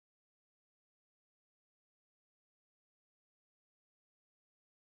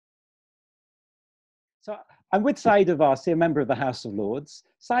So I'm with Sayeeda Warsi, a member of the House of Lords.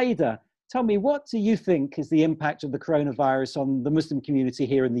 Sayeeda, tell me, what do you think is the impact of the coronavirus on the Muslim community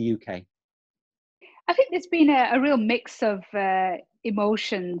here in the UK? I think there's been a real mix of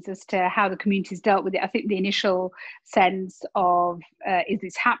emotions as to how the community's dealt with it. I think the initial sense of, is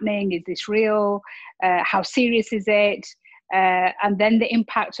this happening? Is this real? How serious is it? And then the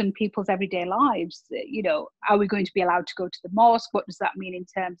impact on people's everyday lives. You know, are we going to be allowed to go to the mosque? What does that mean in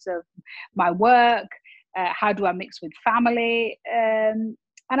terms of my work? How do I mix with family? And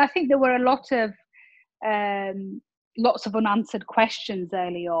I think there were a lot of lots of unanswered questions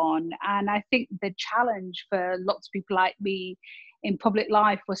early on. And I think the challenge for lots of people like me in public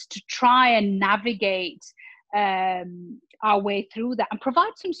life was to try and navigate our way through that and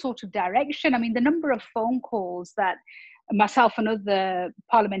provide some sort of direction. I mean, the number of phone calls that myself and other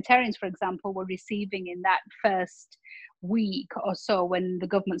parliamentarians, for example, were receiving in that first week or so when the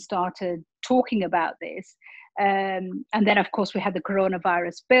government started talking about this. And then, of course, we had the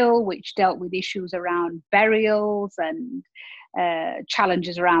coronavirus bill, which dealt with issues around burials and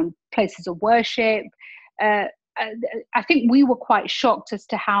challenges around places of worship. I think we were quite shocked as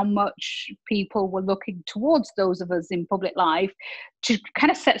to how much people were looking towards those of us in public life to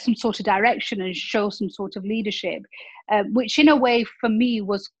kind of set some sort of direction and show some sort of leadership, which in a way for me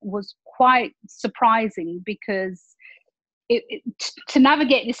was quite surprising, because to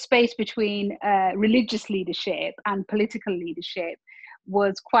navigate this space between religious leadership and political leadership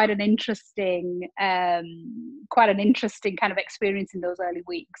was quite an interesting kind of experience in those early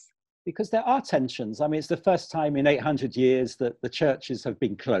weeks. Because there are tensions. I mean, it's the first time in 800 years that the churches have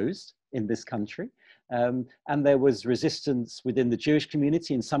been closed in this country. And there was resistance within the Jewish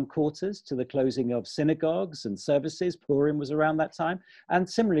community in some quarters to the closing of synagogues and services. Purim was around that time. And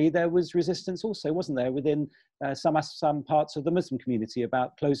similarly, there was resistance also, wasn't there, within some parts of the Muslim community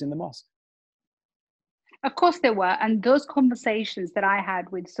about closing the mosque? Of course there were, and those conversations that I had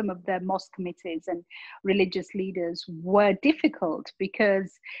with some of the mosque committees and religious leaders were difficult,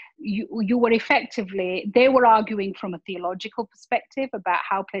 because you were effectively, they were arguing from a theological perspective about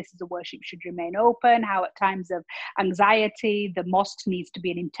how places of worship should remain open, how at times of anxiety, the mosque needs to be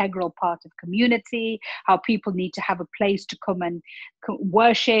an integral part of community, how people need to have a place to come and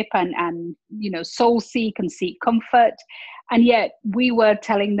worship and soul seek and seek comfort. And yet we were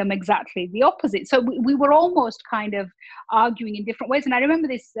telling them exactly the opposite. So we were almost kind of arguing in different ways. And I remember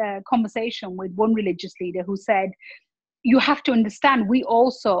this conversation with one religious leader who said, you have to understand, we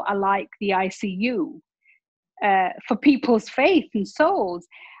also are like the ICU for people's faith and souls.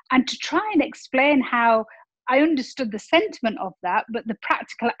 And to try and explain how I understood the sentiment of that, but the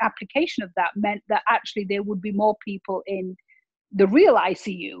practical application of that meant that actually there would be more people in the real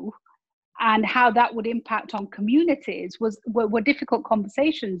ICU, and how that would impact on communities were difficult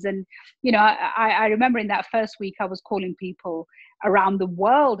conversations. And, I remember in that first week, I was calling people around the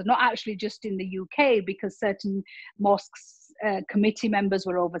world, not actually just in the UK, because certain mosques committee members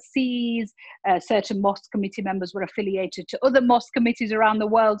were overseas, certain mosque committee members were affiliated to other mosque committees around the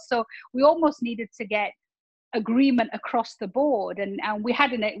world. So we almost needed to get agreement across the board. And we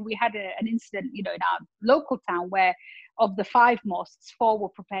had an incident, in our local town where of the 5 mosques, 4 were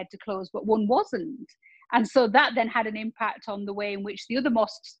prepared to close, but 1 wasn't. And so that then had an impact on the way in which the other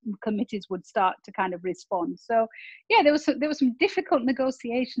mosque committees would start to kind of respond. So yeah, there was some difficult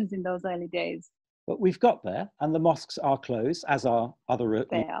negotiations in those early days. But we've got there, and the mosques are closed, as are other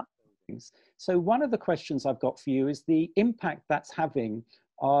things. So one of the questions I've got for you is the impact that's having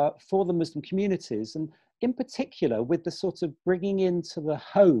for the Muslim communities, and in particular with the sort of bringing into the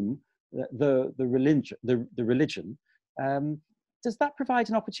home the religion. Does that provide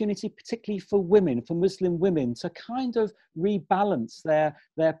an opportunity, particularly for women, for Muslim women, to kind of rebalance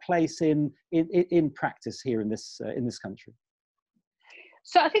their place in practice here in this country?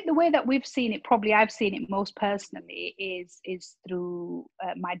 So I think the way that we've seen it, probably I've seen it most personally, is through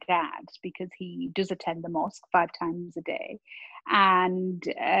my dad, because he does attend the mosque 5 times a day, and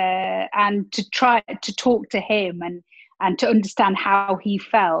to try to talk to him and to understand how he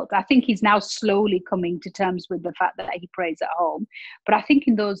felt. I think he's now slowly coming to terms with the fact that he prays at home. But I think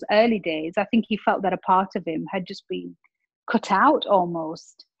in those early days, I think he felt that a part of him had just been cut out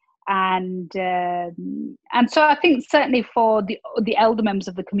almost. And so I think certainly for the elder members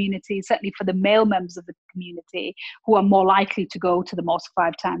of the community, certainly for the male members of the community who are more likely to go to the mosque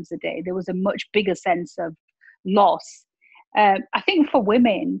 5 times a day, there was a much bigger sense of loss. I think for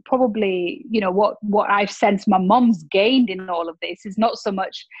women, probably, what I've sensed my mum's gained in all of this is not so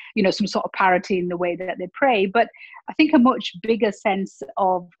much, some sort of parity in the way that they pray, but I think a much bigger sense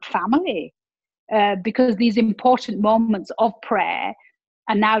of family, because these important moments of prayer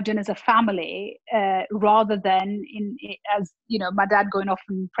and now done as a family, rather than as my dad going off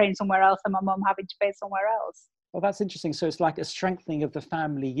and praying somewhere else and my mum having to pay somewhere else. Well, that's interesting. So it's like a strengthening of the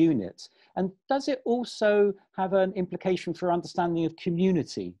family unit. And does it also have an implication for understanding of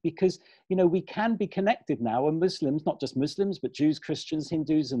community? Because, we can be connected now, and Muslims, not just Muslims, but Jews, Christians,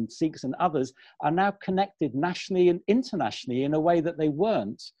 Hindus and Sikhs and others are now connected nationally and internationally in a way that they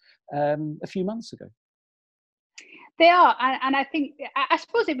weren't a few months ago. They are. And I think, I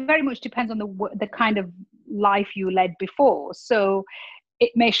suppose it very much depends on the kind of life you led before. So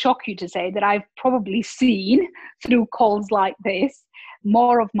it may shock you to say that I've probably seen through calls like this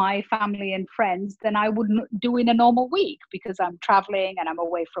more of my family and friends than I would do in a normal week, because I'm traveling and I'm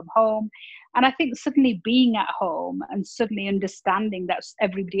away from home. And I think suddenly being at home and suddenly understanding that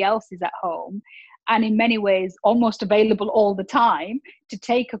everybody else is at home and in many ways almost available all the time to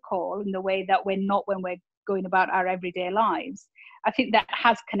take a call in the way that we're not when we're going about our everyday lives. I think that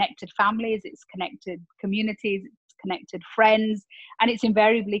has connected families, it's connected communities, connected friends, and it's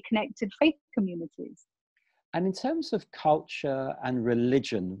invariably connected faith communities. And in terms of culture and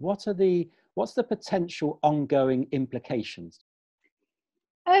religion, what's the potential ongoing implications?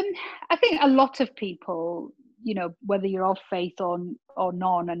 I think a lot of people, whether you're of faith or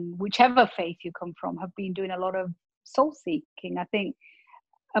none, and whichever faith you come from, have been doing a lot of soul seeking. I think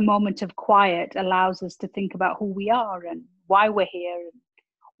a moment of quiet allows us to think about who we are and why we're here and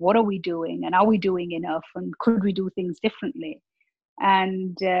what are we doing, and are we doing enough, and could we do things differently?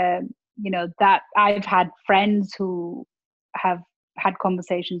 And that I've had friends who have had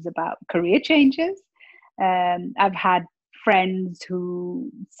conversations about career changes. I've had friends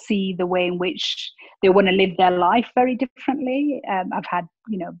who see the way in which they want to live their life very differently. I've had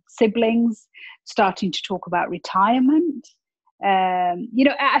siblings starting to talk about retirement.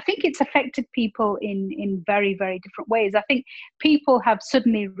 I think it's affected people in very, very different ways. I think people have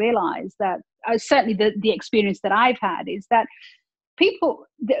suddenly realized that, certainly the experience that I've had is that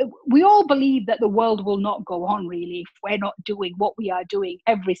we all believe that the world will not go on really if we're not doing what we are doing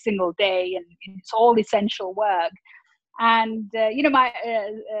every single day, and it's all essential work. And a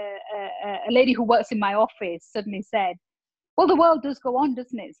lady who works in my office suddenly said, well, the world does go on,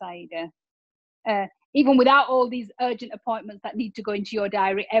 doesn't it, Sayeeda? Even without all these urgent appointments that need to go into your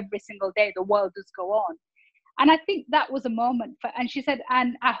diary every single day, the world does go on. And I think that was a moment and she said,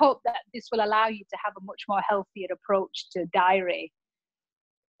 and I hope that this will allow you to have a much more healthier approach to diary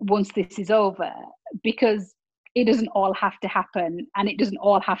once this is over, because it doesn't all have to happen, and it doesn't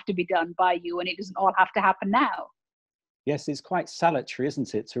all have to be done by you, and it doesn't all have to happen now. Yes, it's quite salutary,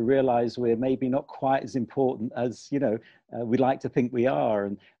 isn't it, to realize we're maybe not quite as important as we like to think we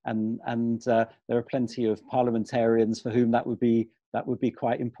are, and there are plenty of parliamentarians for whom that would be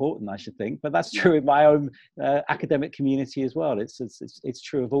quite important, I should think. But that's true in my own academic community as well. It's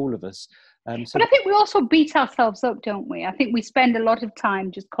true of all of us. But I think we also beat ourselves up, don't we? I think we spend a lot of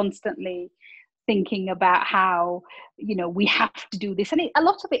time just constantly thinking about how we have to do this, and a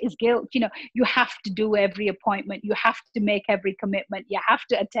lot of it is guilt. You have to do every appointment, you have to make every commitment, you have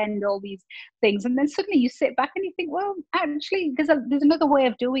to attend all these things, and then suddenly you sit back and you think, well, actually there's another way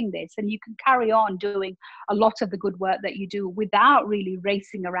of doing this, and you can carry on doing a lot of the good work that you do without really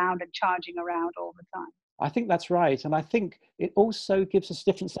racing around and charging around all the time. I think that's right, and I think it also gives us a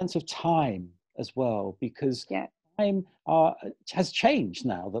different sense of time as well, because time has changed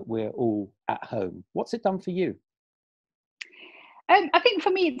now that we're all at home. What's it done for you? I think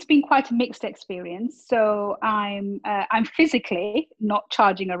for me, it's been quite a mixed experience. So I'm physically not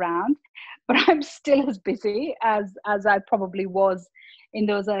charging around, but I'm still as busy as I probably was in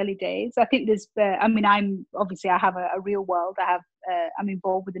those early days. I think there's, I have a real world. I'm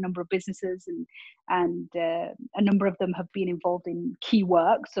involved with a number of businesses, and a number of them have been involved in key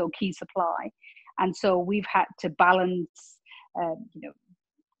work, so key supply. And so we've had to balance,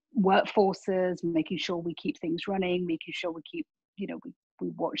 workforces, making sure we keep things running, making sure we keep,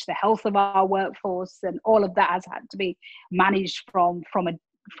 we watch the health of our workforce, and all of that has had to be managed from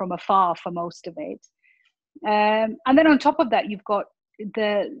afar for most of it. And then on top of that, you've got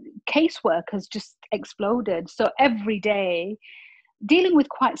the casework has just exploded. So every day, dealing with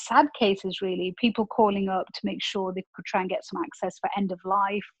quite sad cases, really, people calling up to make sure they could try and get some access for end of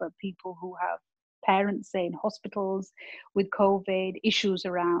life, for people who have parents, say, in hospitals with COVID, issues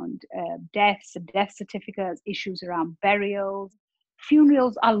around deaths and death certificates, issues around burials.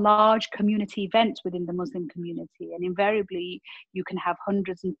 Funerals are large community events within the Muslim community, and invariably you can have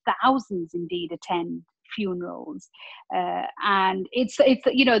hundreds and thousands indeed attend funerals. And it's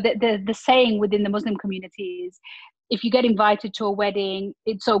the saying within the Muslim community is, if you get invited to a wedding,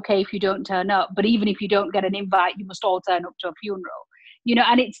 it's okay if you don't turn up, but even if you don't get an invite, you must all turn up to a funeral.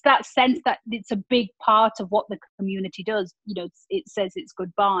 and it's that sense that it's a big part of what the community does. It says it's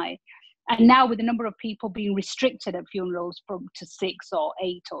goodbye. And now with the number of people being restricted at funerals to 6 or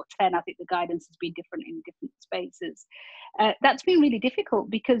 8 or 10, I think the guidance has been different in different spaces. That's been really difficult,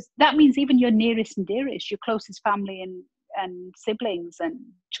 because that means even your nearest and dearest, your closest family and siblings and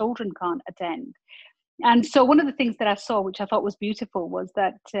children can't attend. And so one of the things that I saw, which I thought was beautiful, was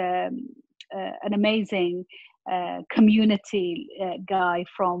that an amazing community guy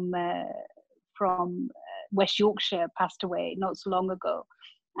from West Yorkshire passed away not so long ago.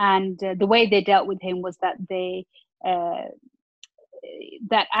 And the way they dealt with him was that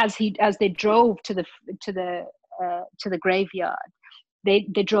that as they drove to the graveyard,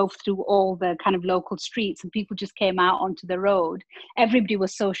 they drove through all the kind of local streets, and people just came out onto the road. Everybody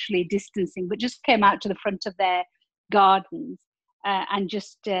was socially distancing, but just came out to the front of their gardens and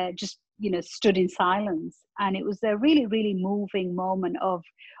just stood in silence. And it was a really, really moving moment of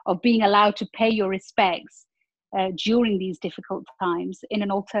being allowed to pay your respects during these difficult times in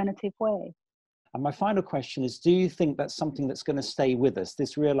an alternative way. And my final question is, do you think that's something that's going to stay with us,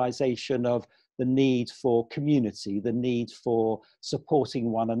 this realization of the need for community, the need for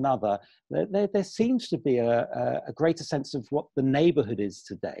supporting one another? There seems to be a greater sense of what the neighborhood is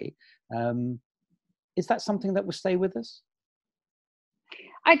today. Is that something that will stay with us?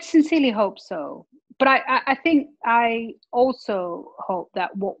 I sincerely hope so. But I think I also hope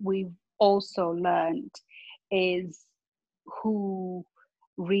that what we've also learned is who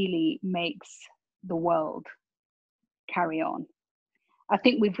really makes the world carry on. I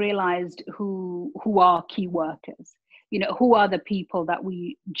think we've realized who are key workers, who are the people that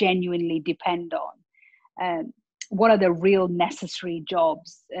we genuinely depend on. What are the real necessary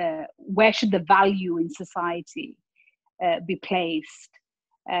jobs? Where should the value in society be placed?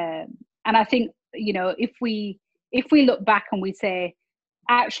 And I think, if we look back and we say,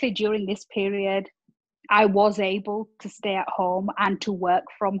 actually, during this period, I was able to stay at home and to work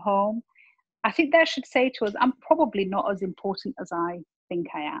from home, I think that should say to us, I'm probably not as important as I think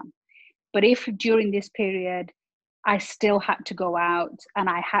I am. But if during this period, I still had to go out and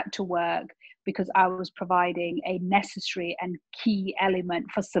I had to work because I was providing a necessary and key element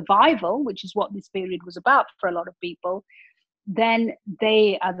for survival, which is what this period was about for a lot of people, then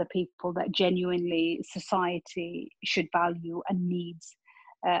they are the people that genuinely society should value and needs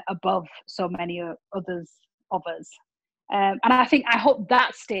above so many others of us. And I hope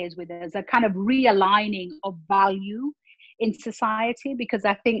that stays with us, a kind of realigning of value in society, because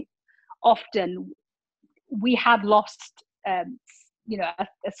I think often we have lost, a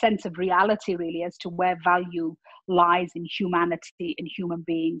sense of reality really as to where value lies in humanity and human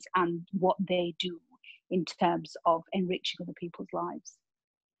beings and what they do in terms of enriching other people's lives.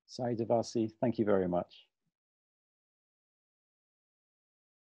 Sayeeda Warsi, thank you very much.